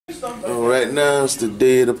Right now it's the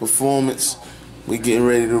day of the performance. We getting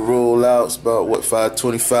ready to roll out. It's about what,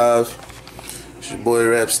 5:25. It's your boy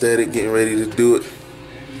Rap Static getting ready to do it.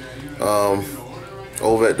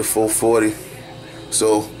 Over at the 440.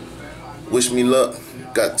 So wish me luck.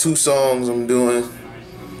 Got 2 songs I'm doing,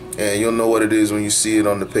 and you'll know what it is when you see it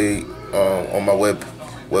on the page, on my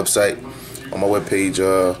website, on my webpage.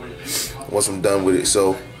 Once I'm done with it.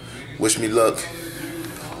 So wish me luck.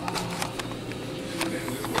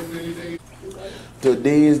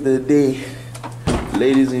 Today is the day,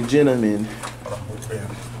 ladies and gentlemen.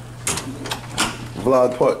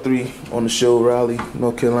 Vlog part 3 on the show, Raleigh,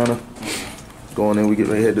 North Carolina. Going in, we get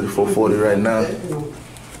ready to head to the 440 right now.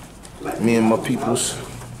 Me and my peoples.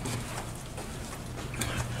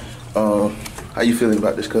 How you feeling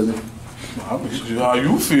about this, cousin? How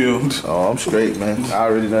you feel? Oh, I'm straight, man. I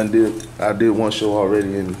already I did 1 show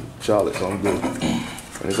already in Charlotte, so I'm good.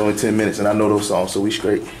 And it's only 10 minutes, and I know those songs, so we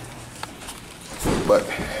straight. But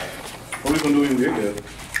what we gonna do when we get there?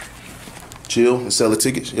 Chill and sell the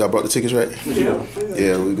tickets. Y'all brought the tickets, right? Yeah.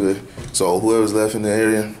 Yeah, we good. So whoever's left in the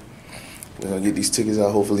area, we're gonna get these tickets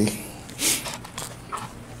out hopefully.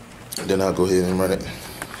 And then I'll go ahead and run it.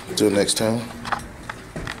 Till next time.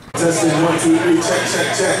 Testing 1, 2, 3,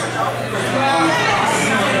 check.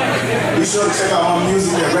 Be sure to check out my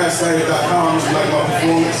music at rapstatic.com if you like my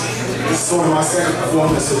performance. This is sort of my second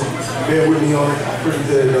performance, so bear with me on it. Pretty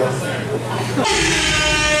good though.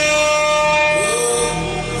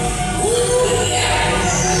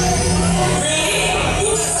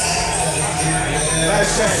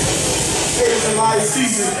 Last check. It's a live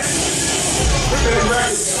season. Ripping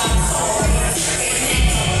records.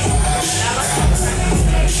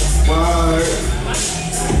 Word.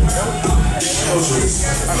 No Judas.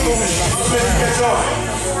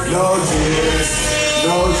 No Judas.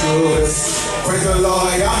 No Judas. Praise the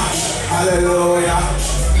Lord, yeah. Hallelujah.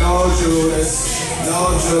 No Judas. No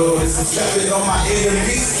Judas. I'm stepping on my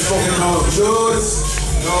enemies. Smoking no Judas.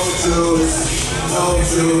 No Judas. No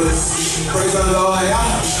Judas. Praise the Lord,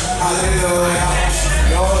 yeah. Hallelujah.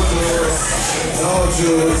 No Judas. No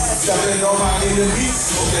Judas. Stepping on my enemies.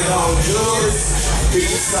 Smoking no Judas. Pick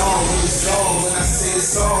the song, when I say the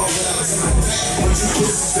song, when I tell you what you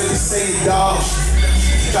pussies really say, dog.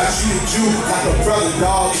 Got you a Jew, like a brother,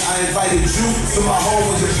 dog. I invited you to my home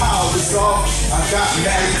when your power was off. I got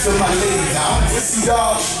married to my lady, now I'm pussy,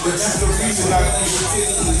 dog. But that's the reason I ain't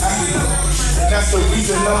particularly happy. And that's the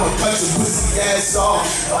reason I'ma cut your pussy ass off.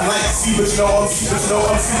 I'm like, see but you know I'm, see but you know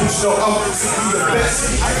I'm, see but you know I'm simply the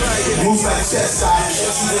best. Moves like chest size,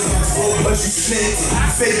 but you snaked it,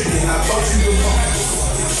 faked it. I thought you were wrong.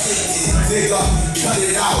 Nigga, cut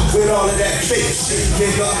it out with all of that fake shit,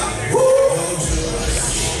 nigga. Woo!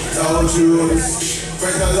 No Judas,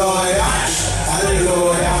 praise the Lord,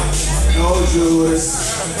 hallelujah. No Judas,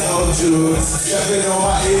 no Judas. Stepping on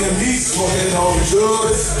my enemies, smoking no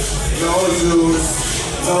Judas, no Judas,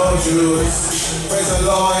 no Judas. Praise the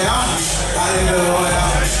Lord, hallelujah.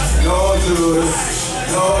 No Judas,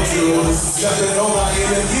 no Judas. Stepping on my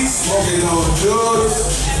enemies, smoking no Judas.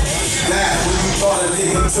 Laugh when you thought a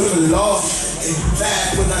nigga took a loss. And you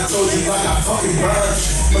laugh when I told you I got fucking burned.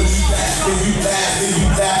 But you laugh and you laugh and you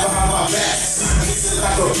laugh behind my back. See,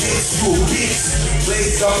 like a bitch, you a bitch.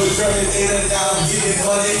 Blades up a German and now I'm getting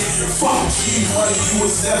money. Fuck you, honey, you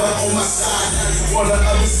was never on my side. Now you on the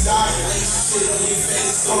other side. I ain't shit on your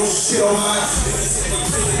face, so shit on mine.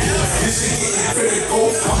 This shit getting critical.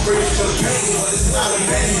 I'm bringing the pain, but it's not a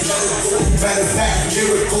miracle. Matter of fact,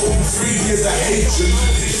 miracle. 3 years of hatred.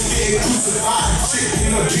 Getting crucified, shit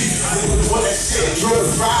in a beat. What that shit, you're the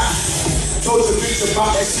fried. Told your bitch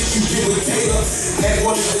about that shit you did with Taylor. And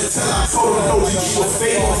wanted to tell, I told her, no, you a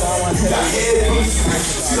favor. You got head boots,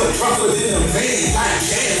 she done rougher than a man. Like,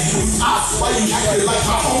 damn, you was ops, why you acting like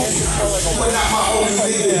my homie? You were not my homie,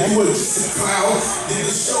 nigga, you were just a clown. Then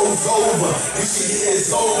the show's over, and shit is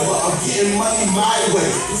over. I'm getting money my way,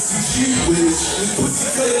 pussy G is. This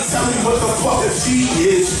pussy couldn't tell me what the fuck a G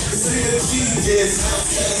is. This nigga G is,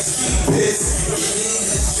 bitch.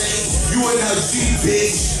 You and a G,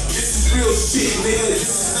 bitch. This is real shit, nigga.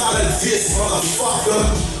 This is not a diss, motherfucker.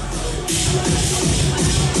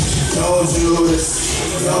 No Judas,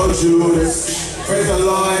 no Judas. Praise the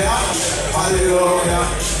Lord, hallelujah.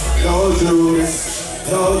 No Judas,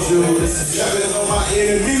 no Judas. Stepping on my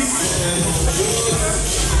enemies.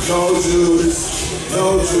 No Judas,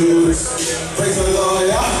 no Judas. Praise the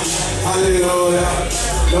Lord, hallelujah.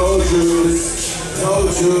 No Judas, no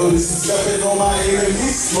Judas. Stepping on my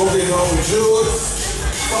enemies. Smoking on Judas.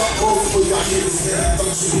 Fuck both of y'all niggas, man. I thought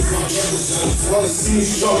you was my brothers. Wanna see me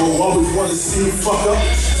struggle, always wanna see me fuck up.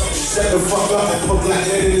 Shut the fuck up, I'm a black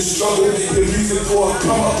man in the struggle. The reason for a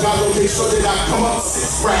come up, gotta make sure that I come up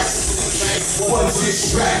 6 racks. One shit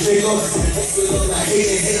track, nigga.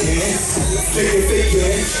 Hating.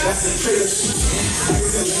 Faking. That's a trigger.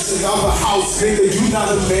 I'm a house, nigga. You not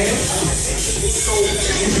a man. So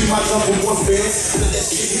you be my number 1 fan. That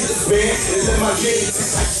shit hit the fan. And let my game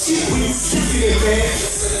taste like shit when you keep it, man.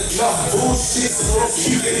 Enough bullshit, so I'm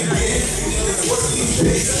keeping it again. What's these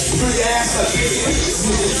days? Put your ass up here.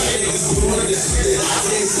 Niggas doing this shit that I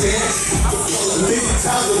can't stand. A million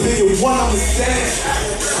times, a million one understand.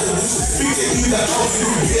 Speak to me that I'm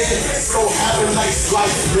through dead. So have a nice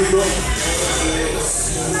life, nigga.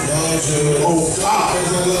 Oh God.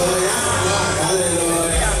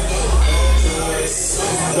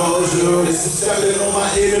 No Judas, stepping on my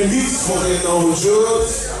enemies, smoking no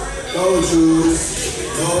Judas. No Judas,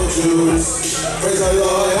 no Judas. Praise the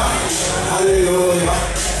Lord, hallelujah.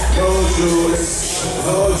 No Judas,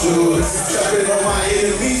 no Judas. Stepping on my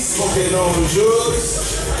enemies, smoking no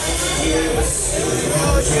Judas.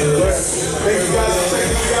 Thank you guys for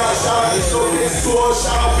checking me out. Shout out to Showcase Tour,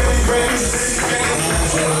 shout out Billy Ravens,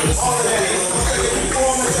 all of that.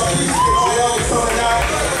 Performance, all y'all coming out.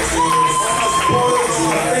 All my supporters,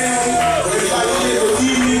 my family. Everybody here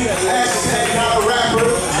believe me. Hashtag not a rapper.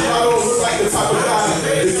 I don't look like the type of guy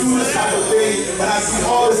that do this type of thing. And I see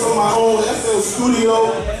all this on my own. FL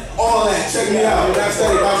Studio, all that. Check me out.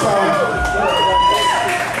 Backstage.com.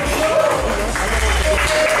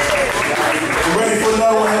 Ready for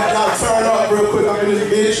another one? Y'all turn up real quick up in this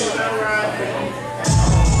bitch.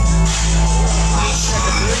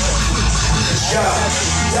 Yeah.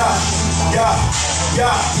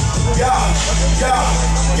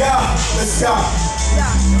 Let's go.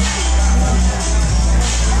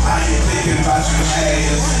 I ain't thinking about you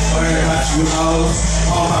haters, worried about you hoes.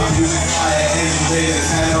 All my music fire and you niggas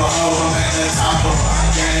had no hope. I'm at the top of my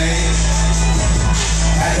game.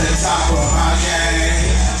 At the top of my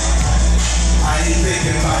game. I ain't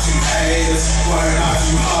thinking about you haters, worried about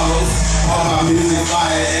you hoes. All my music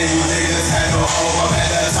fire and you niggas had no hope. I'm at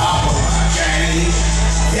the top of my game.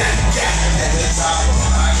 Yeah, at the top of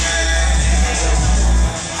my game.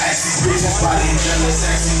 Actually, bitches body jealous,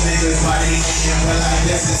 sexy niggas body hating, but I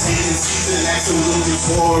guess it's hating season, absolutely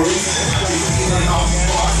for a reason. I be feeling off these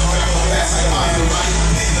bars, so fast like Maserati.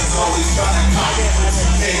 Niggas always tryna copy.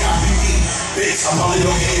 Hey, I be me, bitch. I'm only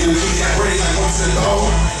okay to leave that brain like what's the goal?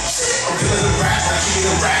 I'm killing the rats, I keep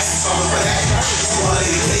the rats, it's all for that. Money,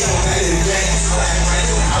 they on that advance.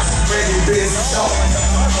 I'm brand new business show.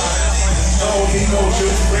 Don't need no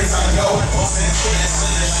difference, I know.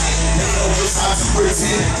 They know just how to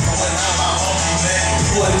pretend.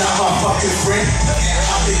 You are not my fucking friend.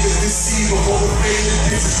 I think it's deceivable, overrated,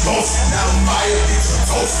 bitch is ghost. Now I'm fire, bitch is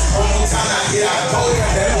toast. One more time I get I go.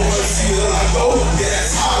 That over see till I go. Yeah,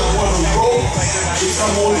 that's how I wanna roll. Bitch,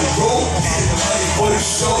 I'm on the road. Getting money for the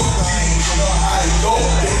show. You know how it go.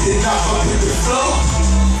 They did not fuck with the flow.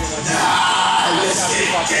 Nah, let's get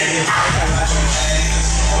it.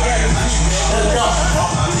 Let's go.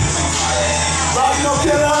 Robbie, no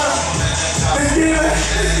killer. Let's get it.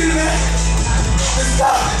 Let's go.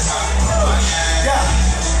 Yeah.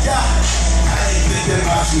 I ain't thinking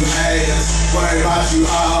about you haters, worried about you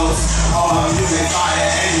hoes. All my music fire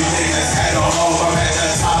and you niggas had no hope. I'm at the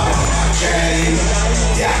top of my game.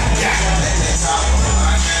 Yeah. At the top of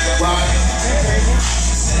my game. Right.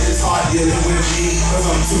 It's hard dealing with me, cause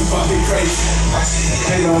I'm too fucking crazy.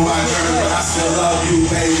 Ain't on my nerve, but I still love you,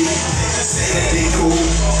 baby. Niggas say that they cool,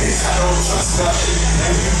 bitch, I don't trust nothing.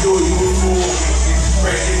 If you do, you a fool.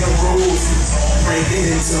 Breaking the rules,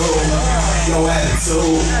 breaking into your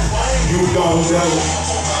attitude. You don't know,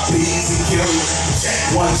 be easy kill.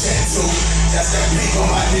 Check 1, check 2. That's that beat on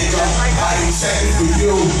my nigga. I ain't checking for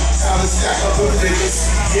you. Time to stack up with niggas.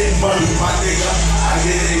 Get money, my nigga. I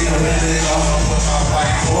get it, nigga.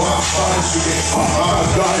 For my funds, you get my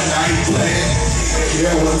gun and I ain't playing. You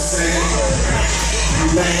hear what I'm saying?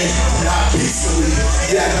 You land, not peacefully.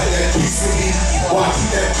 Yeah, I got that piece of me. Why keep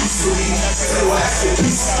that piece of me? Tell you I ask a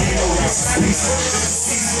piece of me. No piece.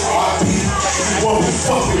 RP. Everyone who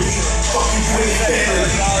fuck with me. Fuck you, you ain't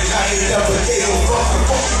family. I ain't never gave a fuck.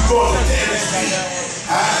 Fuck you, gonna damage me.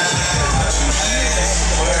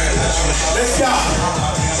 Let's go.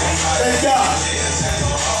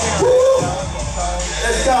 Woo.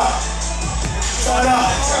 Let's go. Turn up.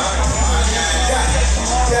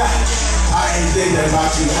 Yeah. I ain't thinking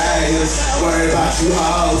about you haters, worried about you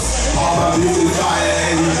hoes. All my music fire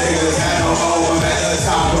and you niggas had no hope. I'm at the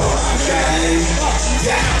top of my game.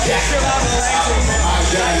 Yeah. My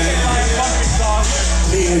game.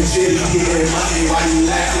 Me and Jitty getting money while you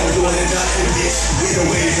laughing, doing nothing, bitch. Either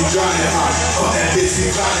way, you drowning her. Fuck that bitch,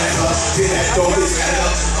 you drowning her. Get that door, bitch, cut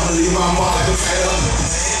up. I'ma leave my mom like a cut up.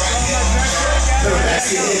 Little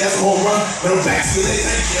backseat, yeah, that's a home run. Little backseat, they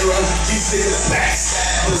can't run. These niggas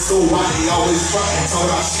backstab. So why they always fucking talk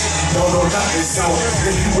about shit? Don't know nothing, so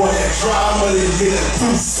if you want that drama, then get a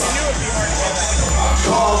do something.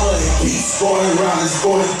 Karma and peace going around, it's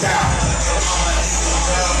going down.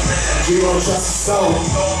 We don't trust the soul.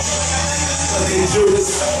 Cause they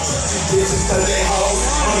Judas, these bitches cause they hoes.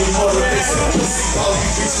 Money motivation, pussy go.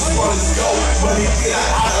 These bitches wanna go. Money get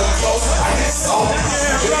out of clothes. I get sold.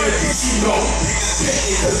 Every bitch you know, pay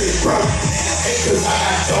it cause they broke. Hate cause I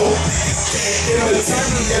got dope. Can't imitate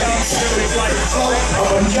me, every chapter like a flow.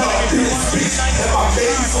 I'm a young bitch, bitch, and my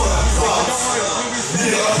baby's on the clubs.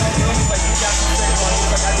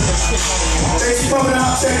 Thanks for coming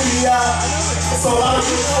out, checking me out. It's a lot of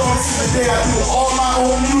good songs today. I do all my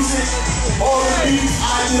own music, all the beats,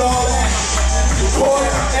 I did all that. Record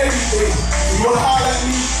everything. You wanna holler at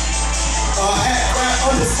me? At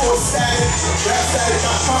rap_static,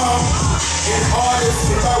 rapstatic.com. And artists,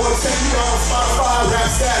 if I want to check me out on Spotify, Rap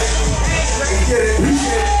Static. And get it,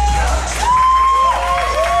 appreciate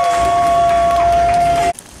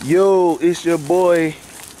it. Yo, it's your boy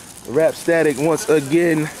Rap Static once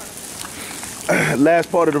again.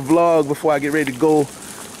 Last part of the vlog before I get ready to go.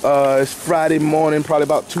 It's Friday morning, probably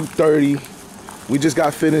about 2:30. We just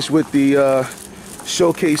got finished with the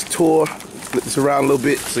showcase tour. Flip this around a little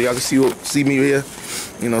bit so y'all can see me here.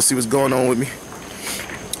 You know, see what's going on with me.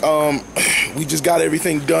 We just got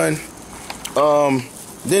everything done.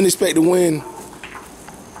 Didn't expect to win,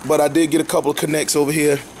 but I did get a couple of connects over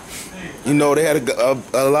here. You know, they had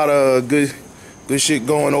a lot of good shit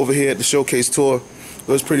going over here at the showcase tour.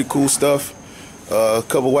 It was pretty cool stuff. A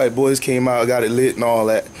couple white boys came out, got it lit and all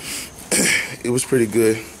that. It was pretty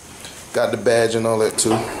good. Got the badge and all that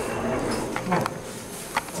too.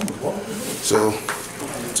 So,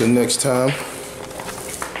 till next time.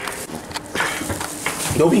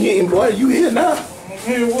 Don't be hitting, boy. You here now?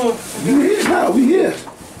 Hey, what? You here now? We here.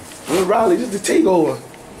 We're in Raleigh. This is the takeover.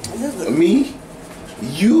 Me,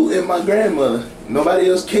 you, and my grandmother. Nobody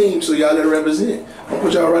else came, so y'all gotta represent. I'll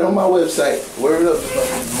put y'all right on my website. Word up.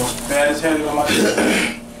 Baddest head on my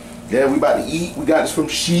Yeah, we about to eat. We got this from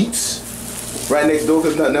Sheets. Right next door,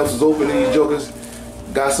 because nothing else is open, and these jokers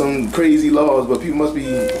got some crazy laws, but people must be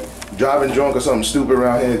driving drunk or something stupid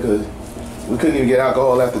around here, because we couldn't even get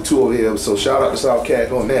alcohol after 2 over here. So shout out to South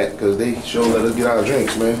Cat on that, because they sure let us get our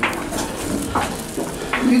drinks, man.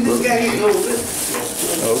 You just can't get no liquor.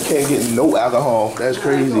 Oh, we can't get no alcohol. That's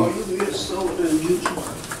crazy.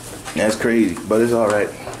 That's crazy, but it's all right.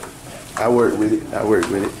 I work with it. I work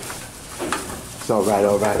with it. It's all right,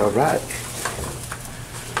 all right, all right.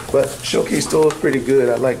 But showcase tour is pretty good.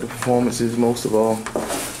 I like the performances most of all.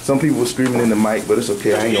 Some people were screaming in the mic, but it's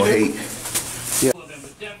okay. I ain't gonna hate.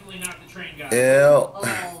 Yeah.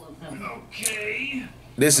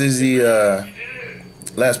 This is the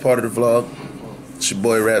last part of the vlog. It's your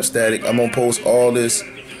boy Rap Static. I'm gonna post all this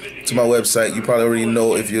to my website. You probably already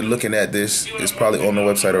know if you're looking at this. It's probably on the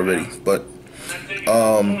website already. But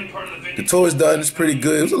the tour is done. It's pretty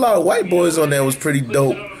good. There was a lot of white boys on there. It was pretty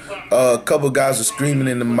dope. A couple guys were screaming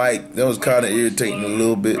in the mic. That was kind of irritating a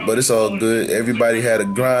little bit, but it's all good. Everybody had a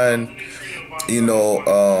grind. You know,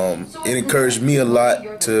 it encouraged me a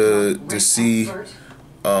lot to see.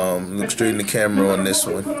 Look straight in the camera on this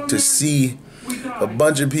one. To see a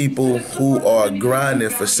bunch of people who are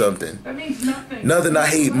grinding for something. Nothing I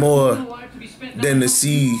hate more than to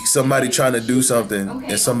see somebody trying to do something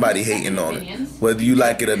and somebody hating on it, whether you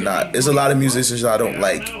like it or not. There's a lot of musicians I don't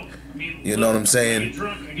like. You know what I'm saying?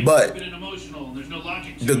 But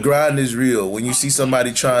the grind is real. When you see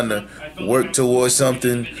somebody trying to work towards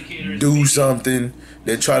something, do something,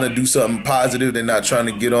 they're trying to do something positive. They're not trying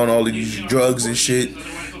to get on all of these drugs and shit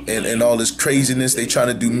and all this craziness. They trying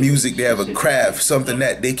to do music. They have a craft, something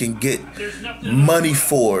that they can get money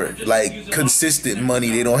for, like consistent money.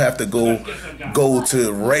 They don't have to go to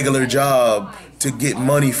a regular job to get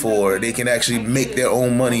money for. They can actually make their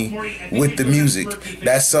own money with the music.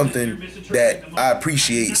 That's something that I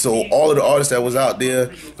appreciate. So all of the artists that was out there,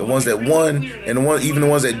 the ones that won and even the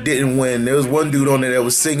ones that didn't win, there was one dude on there that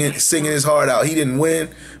was singing his heart out. He didn't win,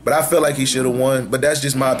 but I felt like he should have won. But that's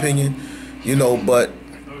just my opinion, you know. But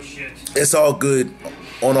it's all good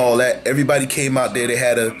on all that. Everybody came out there. They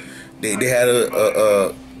had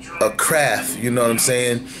a craft. You know what I'm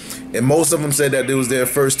saying? And most of them said that it was their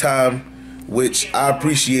first time, which I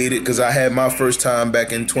appreciated because I had my first time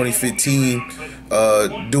back in 2015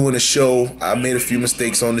 doing a show. I made a few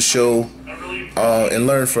mistakes on the show and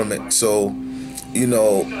learned from it. So you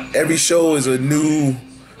know, every show is a new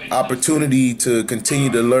opportunity to continue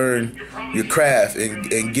to learn your craft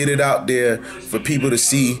and get it out there for people to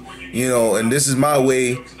see, you know. And this is my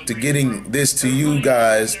way to getting this to you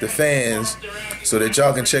guys, the fans, so that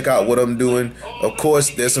y'all can check out what I'm doing. Of course,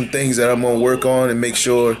 there's some things that I'm gonna work on and make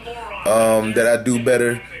sure that I do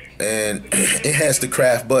better and enhance the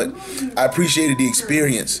craft, but I appreciated the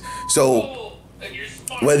experience. So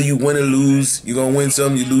whether you win or lose, you're going to win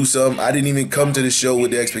some, you lose some. I didn't even come to the show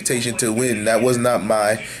with the expectation to win. That was not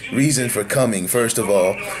my reason for coming, first of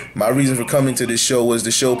all. My reason for coming to this show was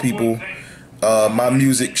to show people my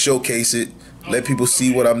music, showcase it, let people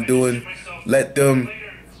see what I'm doing, let them,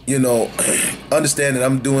 you know, understand that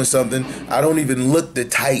I'm doing something. I don't even look the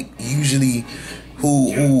type usually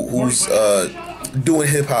who's doing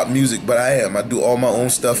hip-hop music, but I am. I do all my own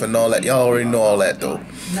stuff and all that. Y'all already know all that, though.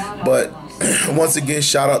 But once again,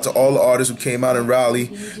 shout out to all the artists who came out in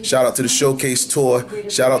Raleigh. Shout out to the Showcase Tour.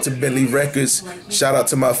 Shout out to Bentley Records. Shout out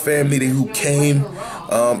to my family who came.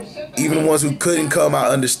 Even the ones who couldn't come, I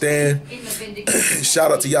understand.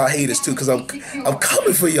 Shout out to y'all haters too, because I'm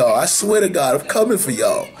coming for y'all. I swear to God, I'm coming for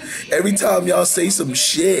y'all. Every time y'all say some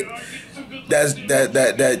shit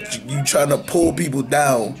that you trying to pull people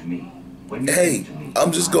down, hey,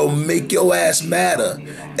 I'm just gonna make your ass matter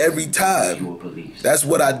every time. That's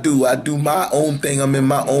what I do. I do my own thing. I'm in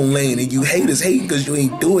my own lane. And you haters hating because you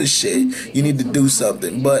ain't doing shit. You need to do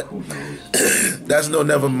something. But that's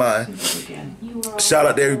never mind. Shout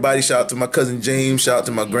out to everybody. Shout out to my cousin James. Shout out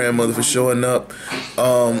to my grandmother for showing up.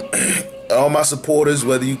 All my supporters,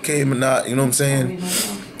 whether you came or not, you know what I'm saying?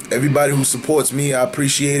 Everybody who supports me, I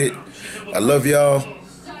appreciate it. I love y'all.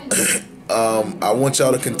 I want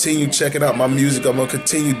y'all to continue checking out my music. I'm going to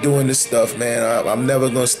continue doing this stuff, man. I'm never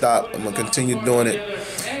going to stop. I'm going to continue doing it.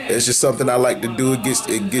 It's just something I like to do.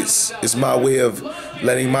 It's my way of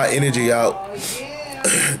letting my energy out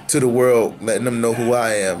to the world, letting them know who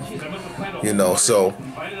I am, you know. So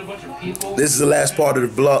this is the last part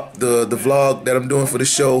of the vlog that I'm doing for the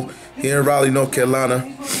show here in Raleigh, North Carolina.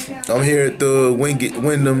 I'm here at the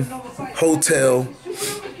Wyndham Hotel.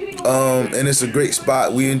 And it's a great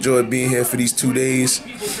spot. We enjoyed being here for these 2 days.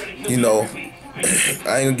 You know, I ain't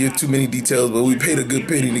gonna give too many details, but we paid a good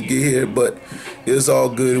penny to get here, but it was all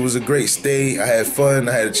good. It was a great stay. I had fun.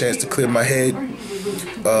 I had a chance to clear my head,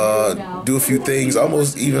 do a few things.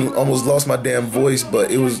 Almost lost my damn voice,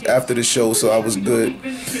 but it was after the show, so I was good.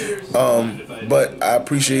 But I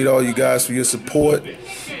appreciate all you guys for your support.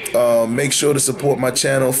 Make sure to support my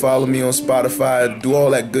channel, follow me on Spotify, do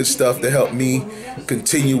all that good stuff to help me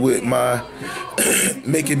continue with my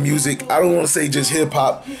making music. I don't want to say just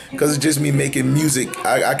hip-hop because it's just me making music.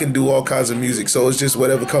 I can do all kinds of music, so it's just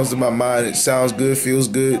whatever comes to my mind. It sounds good, feels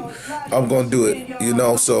good, I'm gonna do it, you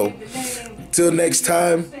know. So till next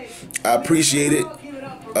time, I appreciate it.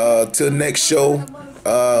 Till next show,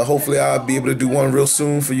 hopefully I'll be able to do one real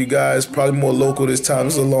soon for you guys, probably more local this time.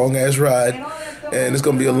 It's a long ass ride, and it's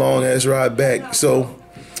gonna be a long ass ride back. So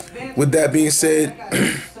with that being said,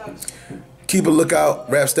 keep a lookout.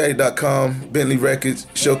 Rapstatic.com, Bentley Records,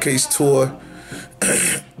 Showcase Tour,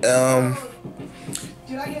 and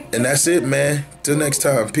that's it, man. Till next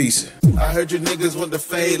time, peace. I heard you niggas want to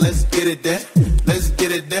fade, let's get it there. Let's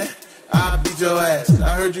get it there. I'll beat your ass.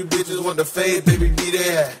 I heard you bitches want to fade, baby, be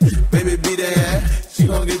there. Baby, be there. She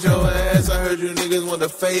gon' get your ass. I heard you niggas want to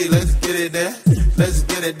fade, let's get it there. Let's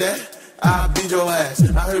get it there. I'll beat your ass.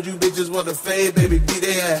 I heard you bitches want to fade, baby, be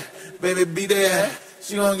there. Baby, be there.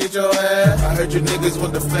 She gon' get your ass. I heard you niggas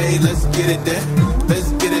want to fade, let's get it there.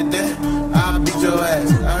 Let's get it there. I'll beat your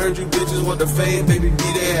ass. I heard you bitches want to fade, baby,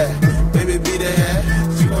 be there. Baby, be there.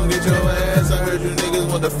 She gon' get your ass. I heard you niggas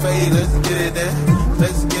want to fade, let's get it there.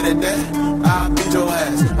 Let's get it there. I'll beat your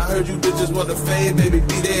ass. I heard you bitches want to fade, baby,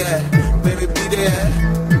 be there. Baby, be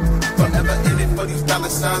there. Forever in it for these dollar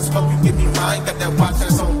signs. Fuck you, give me mine. Got that watch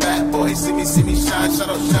that's on bad boy. See me shine, shout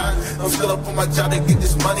out shine. I'm still up on my job to get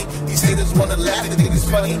this money. These haters wanna laugh, they think it's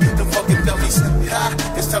funny. The fucking dummies.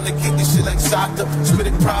 Yeah, it's time to kick this shit like soccer. Spit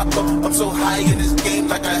it proper. I'm so high in this game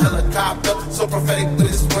like a helicopter. So prophetic with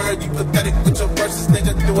this word, you pathetic with your verses.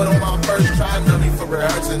 Nigga, do it on my first try. No need for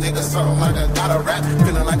rehearsing, nigga. Something like I gotta rap.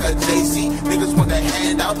 Feeling like a JC. Niggas want that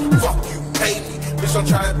handout. Fuck you, pay me. Bitch, don't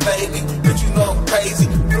try to play me, but you know I'm crazy.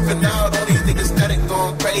 Looking out on these niggas static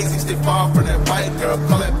going crazy. Stay far from that white girl,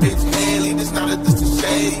 call that bitch Haley. This not a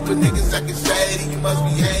shady, but niggas acting shady. You must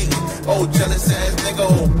be hating. Oh, jealous ass nigga,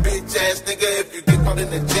 oh, bitch ass nigga. If you get caught in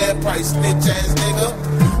the jam, price snitch ass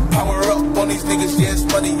nigga. Power up on these niggas, yes,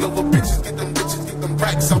 money over bitches. Get them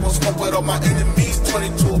racks. I won't smoke with all my enemies.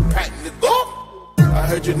 22 a pack, nigga. I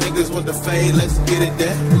heard you niggas want to fade, let's get it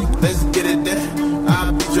there. Let's get it there.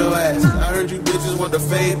 I'll beat your ass. I heard heard you bitches want the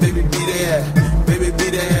fade, baby, be there. Baby, be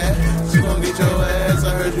there. She gon' get your ass.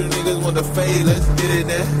 I heard you niggas want the fade. Let's get it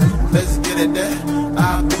there. Let's get it there.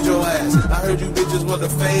 I'll beat your ass. I heard you bitches want the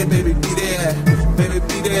fade, baby, be there. Baby,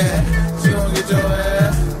 be there. She gon' get your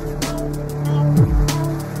ass.